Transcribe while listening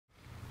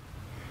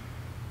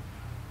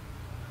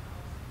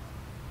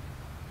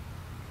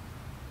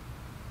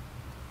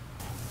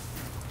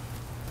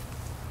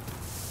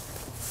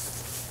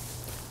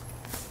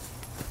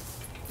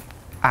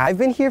I've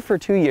been here for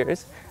 2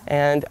 years,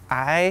 and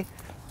I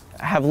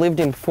have lived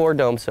in 4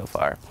 domes so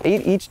far.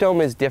 Each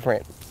dome is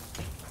different.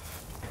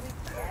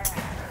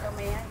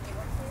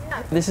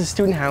 This is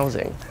student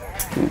housing.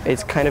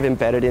 It's kind of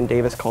embedded in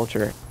Davis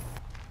culture.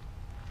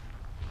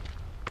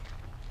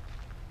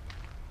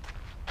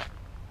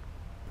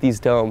 These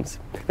domes,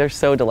 they're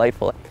so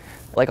delightful.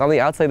 Like on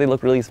the outside they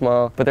look really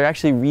small, but they're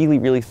actually really,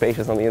 really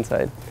spacious on the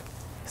inside.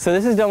 So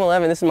this is Dome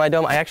 11, this is my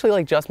dome. I actually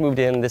like just moved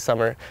in this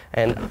summer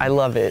and I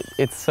love it.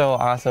 It's so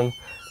awesome.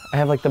 I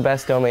have like the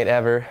best dome mate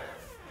ever.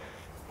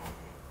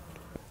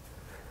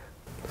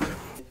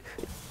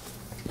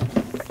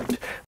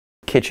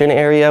 Kitchen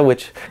area,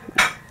 which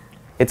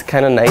it's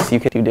kind of nice. You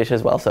can do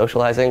dishes while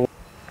socializing.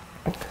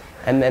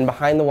 And then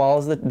behind the wall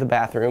is the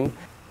bathroom.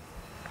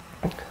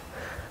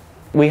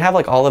 We have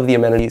like all of the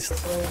amenities.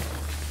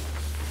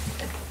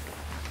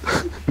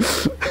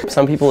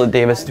 Some people at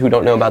Davis who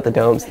don't know about the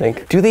domes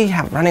think, do they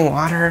have running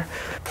water?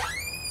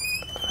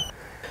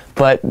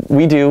 But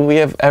we do, we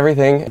have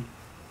everything.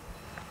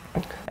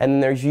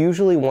 And there's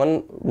usually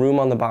one room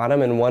on the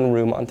bottom and one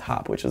room on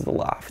top, which is the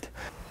loft.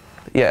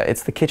 Yeah,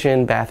 it's the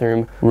kitchen,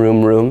 bathroom,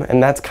 room,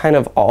 and that's kind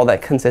of all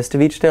that consists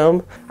of each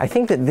dome. I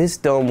think that this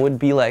dome would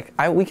be like,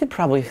 we could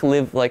probably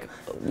live like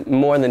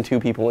more than 2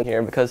 people in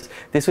here because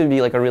this would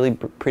be like a really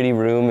pretty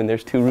room and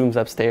there's 2 rooms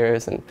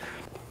upstairs and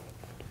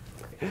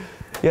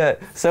yeah,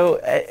 so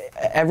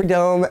every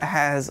dome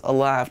has a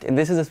loft and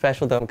this is a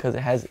special dome because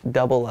it has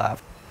double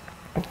loft.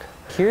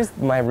 Here's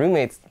my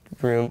roommate's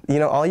room. You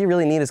know, all you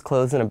really need is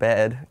clothes and a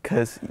bed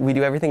because we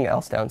do everything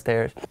else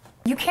downstairs.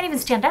 You can't even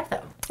stand up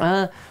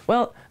though.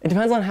 Well, it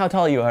depends on how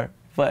tall you are,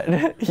 but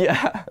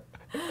yeah.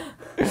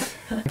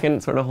 I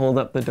can sort of hold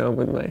up the dome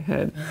with my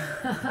head.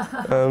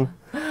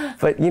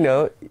 But you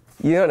know,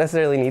 you don't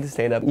necessarily need to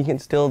stand up. You can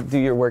still do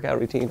your workout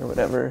routine or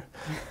whatever.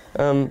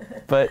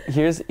 But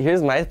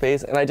here's my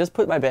space, and I just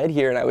put my bed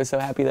here, and I was so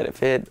happy that it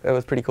fit. It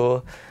was pretty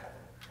cool.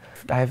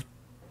 I have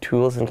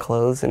tools and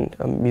clothes and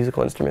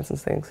musical instruments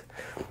and things.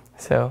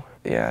 So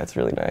yeah, it's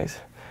really nice.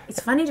 It's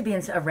funny to be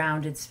in a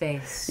rounded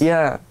space.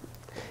 Yeah.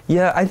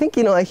 Yeah, I think,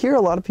 you know, I hear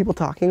a lot of people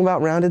talking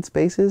about rounded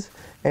spaces,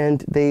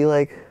 and they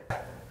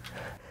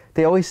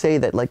always say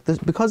that, like,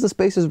 because the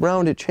space is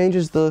round, it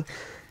changes the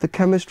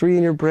chemistry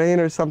in your brain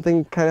or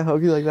something kind of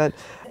hokey like that.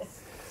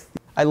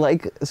 I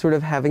like sort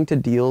of having to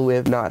deal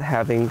with not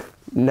having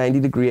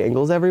 90-degree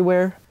angles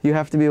everywhere. You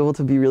have to be able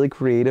to be really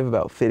creative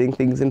about fitting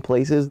things in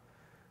places.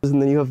 And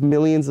then you have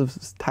millions of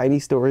tiny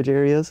storage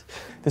areas.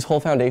 This whole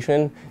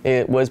foundation,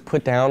 it was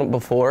put down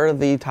before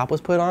the top was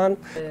put on.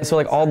 So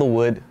like all the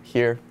wood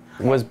here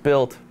was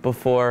built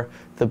before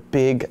the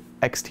big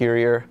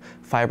exterior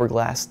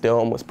fiberglass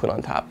dome was put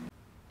on top.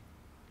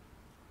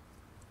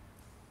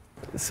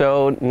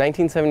 So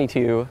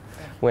 1972,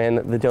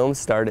 when the dome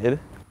started,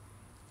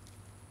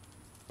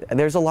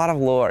 there's a lot of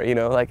lore, you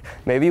know, like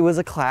maybe it was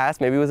a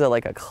class, maybe it was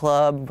like a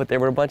club, but there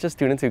were a bunch of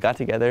students who got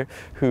together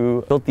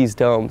who built these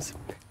domes.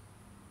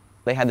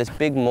 They had this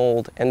big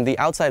mold, and the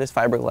outside is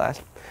fiberglass,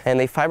 and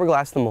they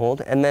fiberglassed the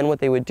mold, and then what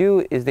they would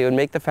do is they would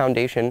make the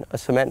foundation, a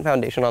cement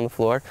foundation on the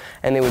floor,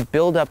 and they would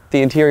build up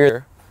the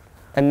interior,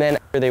 and then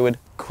they would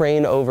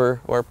crane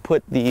over or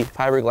put the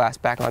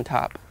fiberglass back on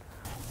top.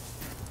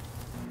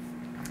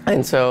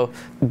 And so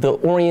the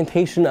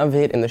orientation of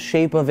it and the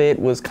shape of it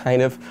was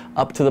kind of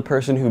up to the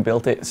person who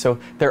built it. So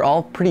they're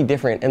all pretty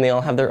different, and they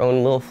all have their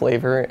own little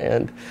flavor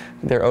and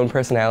their own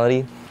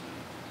personality.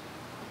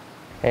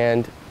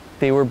 And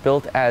they were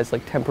built as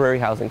like temporary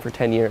housing for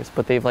 10 years,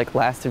 but they've like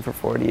lasted for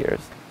 40 years.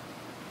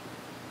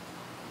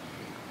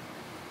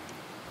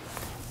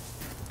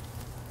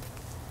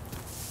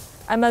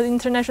 I'm an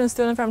international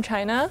student from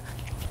China.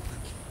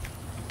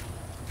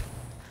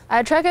 I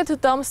attracted to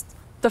domes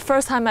the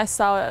first time I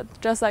saw it,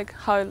 just like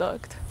how it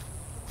looked.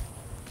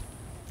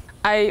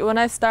 When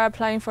I started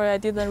applying for it, I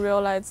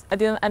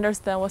didn't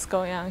understand what's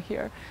going on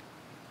here.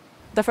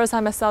 The first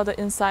time I saw the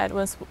inside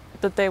was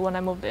the day when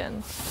I moved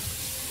in.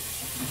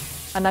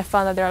 And I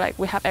found that they're like,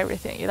 we have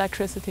everything,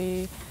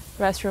 electricity,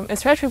 restroom.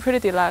 It's actually pretty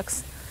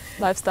deluxe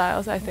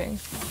lifestyles, I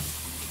think.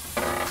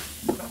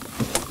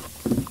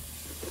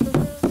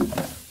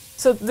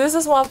 So this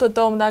is one of the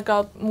domes that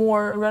got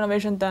more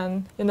renovation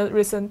done in the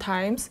recent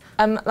times.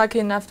 I'm lucky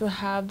enough to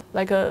have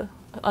like a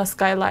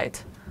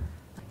skylight.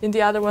 In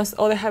the other ones,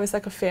 all they have is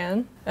like a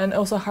fan and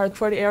also hard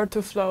for the air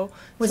to flow.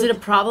 Was it a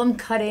problem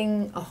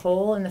cutting a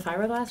hole in the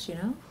fiberglass, you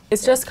know?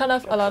 It's just kind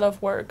of a lot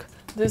of work.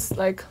 This,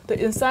 like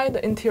the inside,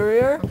 the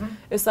interior,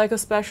 is like a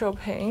special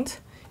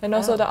paint, and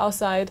also the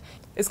outside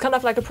is kind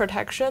of like a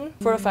protection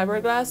for the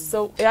fiberglass.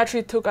 So it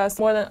actually took us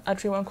more than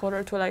actually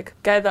 1/4 to like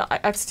get the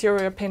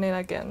exterior painted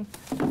again.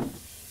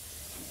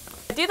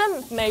 I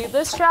didn't make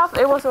this shelf.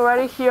 It was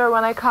already here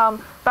when I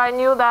come, but I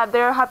knew that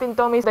there have been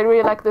domies that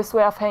really like this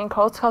way of hanging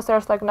clothes because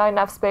there's like not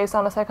enough space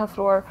on the second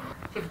floor.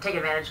 You can take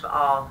advantage of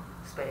all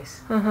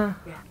space. Yeah.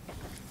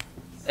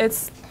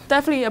 It's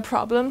definitely a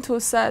problem to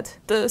set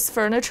this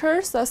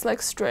furniture that's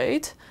like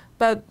straight,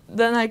 but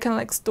then I can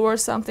like store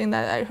something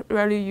that I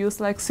rarely use,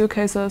 like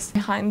suitcases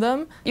behind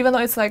them. Even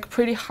though it's like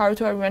pretty hard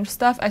to arrange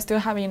stuff, I still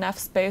have enough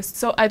space,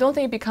 so I don't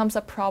think it becomes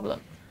a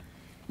problem.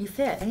 You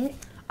fit, right?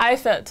 I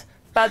fit,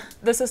 but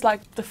this is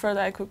like the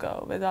further I could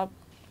go without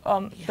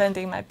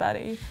bending my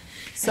body.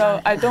 So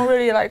I don't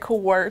really like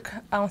work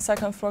on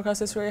second floor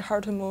because it's really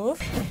hard to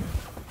move.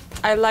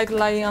 I like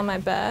lying on my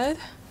bed,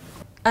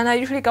 and I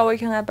usually get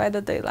waking up by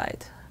the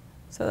daylight,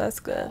 so that's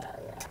good.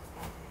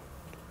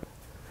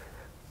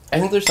 I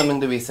think there's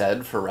something to be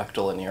said for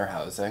rectilinear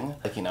housing.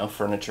 Like, you know,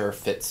 furniture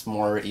fits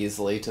more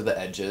easily to the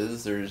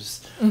edges.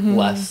 There's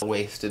less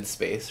wasted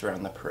space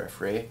around the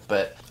periphery.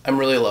 But I'm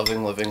really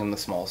loving living in the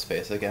small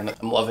space again.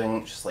 I'm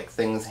loving just like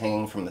things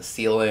hanging from the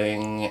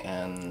ceiling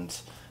and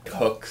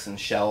hooks and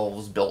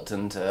shelves built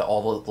into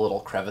all the little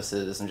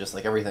crevices and just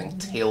like everything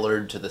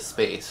tailored to the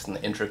space and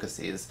the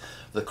intricacies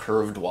of the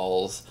curved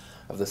walls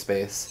of the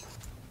space.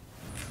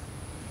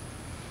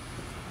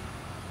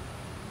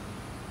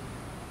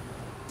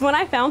 When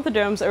I found the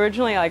domes,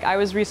 originally I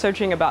was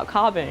researching about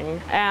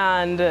cobbing,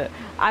 and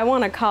I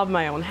want to cob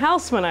my own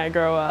house when I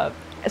grow up.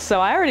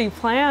 So I already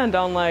planned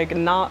on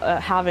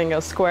not having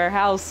a square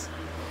house.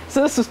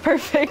 So this was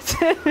perfect.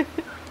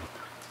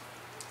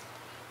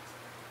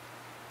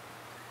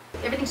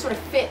 Everything sort of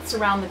fits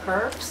around the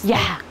curves?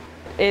 Yeah.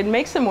 It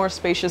makes it more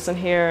spacious in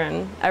here,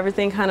 and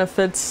everything kind of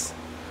fits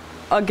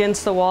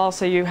against the wall,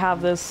 so you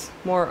have this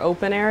more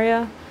open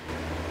area.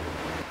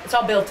 It's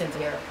all built into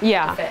here.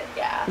 Yeah. Fit,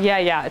 yeah.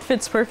 Yeah, it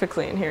fits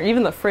perfectly in here.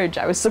 Even the fridge,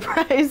 I was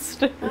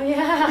surprised. Oh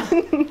yeah.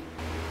 And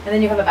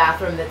then you have a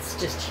bathroom that's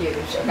just huge.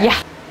 Okay.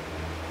 Yeah.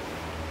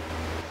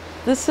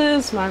 This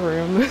is my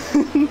room.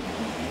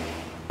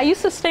 I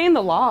used to stay in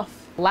the loft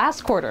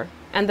last quarter,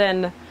 and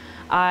then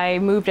I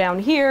moved down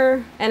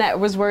here, and I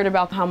was worried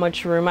about how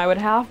much room I would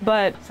have,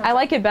 but I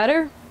like it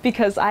better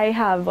because I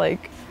have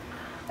like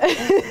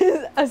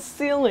a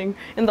ceiling.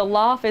 In the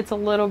loft, it's a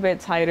little bit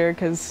tighter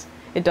because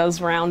it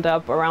does round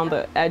up around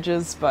the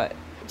edges, but...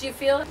 Do you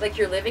feel like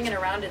you're living in a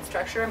rounded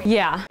structure? I mean,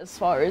 yeah. As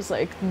far as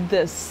like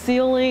the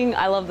ceiling,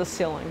 I love the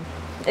ceiling.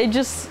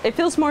 It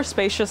feels more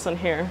spacious in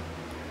here.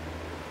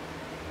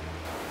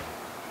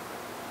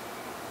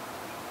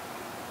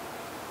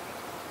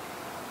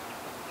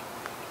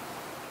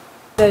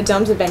 The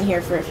domes have been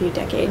here for a few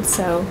decades,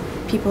 so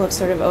people have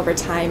sort of over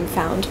time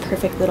found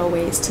perfect little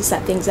ways to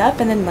set things up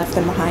and then left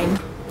them behind.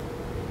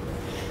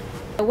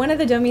 One of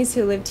the domies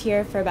who lived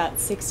here for about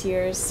 6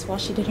 years while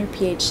she did her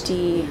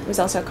PhD was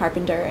also a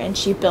carpenter, and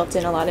she built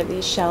in a lot of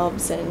these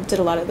shelves and did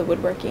a lot of the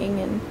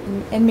woodworking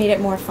and made it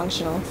more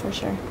functional for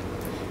sure.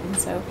 And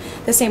so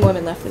the same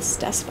woman left this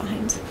desk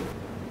behind.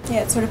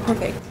 Yeah, it's sort of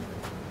perfect.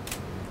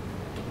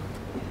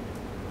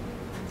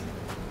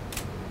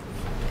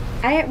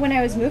 When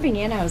I was moving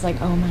in, I was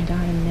like, oh my god,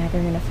 I'm never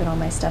gonna fit all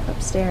my stuff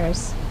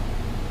upstairs.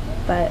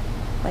 But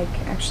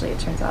actually it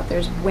turns out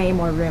there's way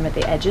more room at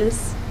the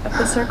edges of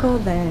the circle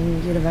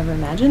than you'd have ever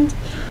imagined.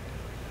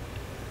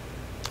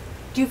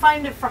 do you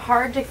find it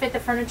hard to fit the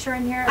furniture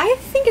in here? I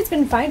think it's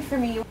been fine for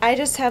me. I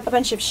just have a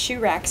bunch of shoe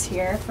racks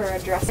here for a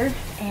dresser,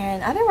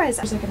 and otherwise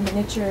there's like a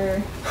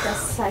miniature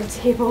side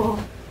table.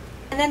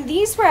 And then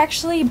these were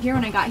actually here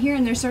when I got here,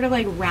 and they're sort of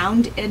like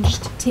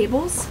round-edged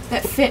tables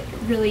that fit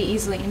really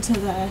easily into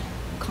the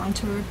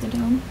contour of the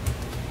dome.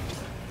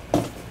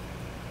 Do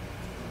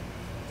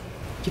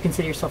you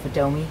consider yourself a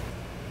domie?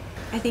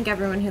 I think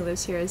everyone who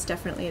lives here is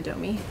definitely a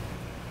domie.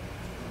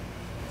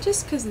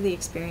 Just because of the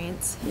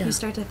experience. Yeah. You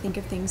start to think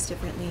of things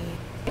differently.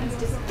 I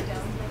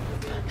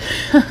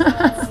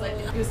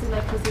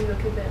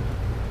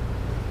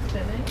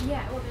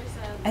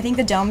think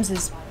the domes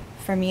is,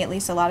 for me at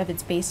least, a lot of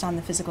it's based on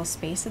the physical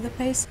space of the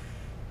place.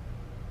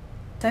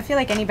 So I feel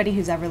like anybody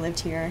who's ever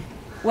lived here,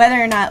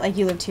 whether or not like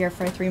you lived here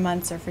for 3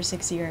 months or for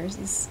 6 years,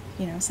 is,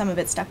 you know, some of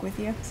it stuck with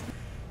you.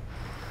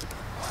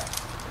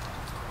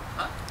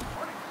 Good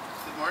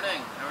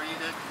morning. How are you,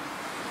 Dick?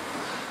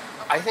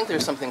 I think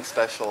there's something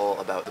special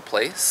about the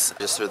place,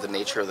 just sort of the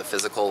nature of the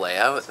physical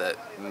layout that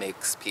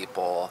makes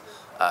people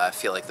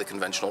feel like the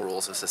conventional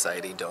rules of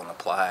society don't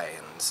apply,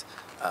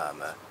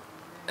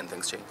 and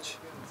things change.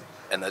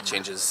 And that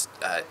changes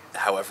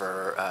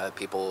however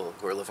people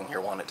who are living here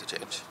want it to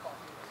change.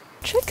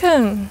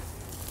 Chicken.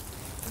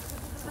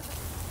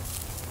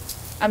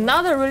 I'm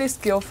not a really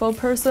skillful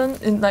person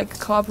in like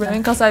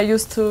cooperating because I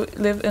used to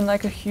live in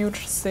like a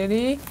huge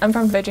city. I'm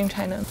from Beijing,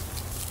 China.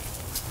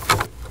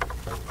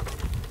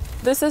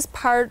 This is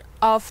part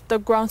of the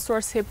ground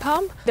source heat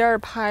pump. There are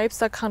pipes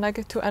that connect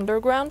it to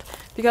underground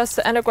because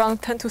the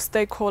underground tend to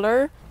stay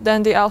cooler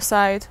than the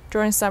outside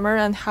during summer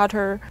and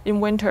hotter in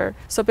winter.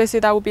 So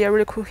basically that would be a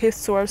really cool heat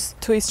source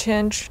to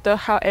exchange the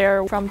hot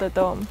air from the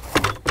dome.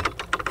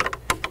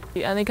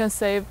 And it can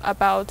save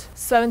about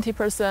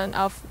 70%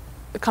 of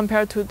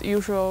compared to the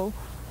usual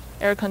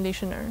air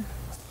conditioner.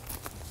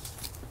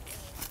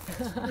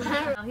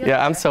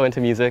 Yeah, I'm so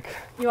into music.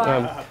 You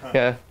are?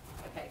 Yeah.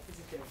 Okay, this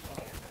is good.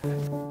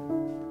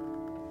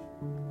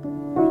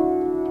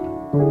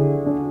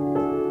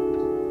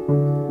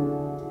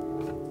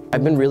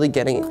 I've been really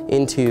getting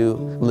into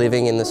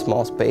living in the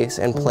small space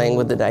and playing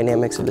with the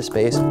dynamics of the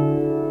space.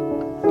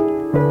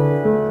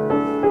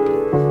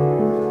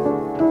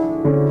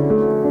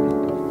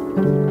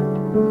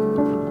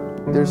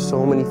 There's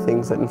so many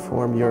things that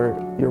inform your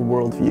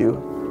worldview.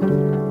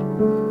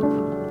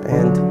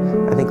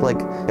 And I think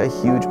like a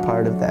huge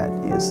part of that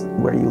is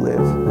where you live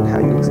and how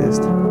you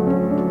exist.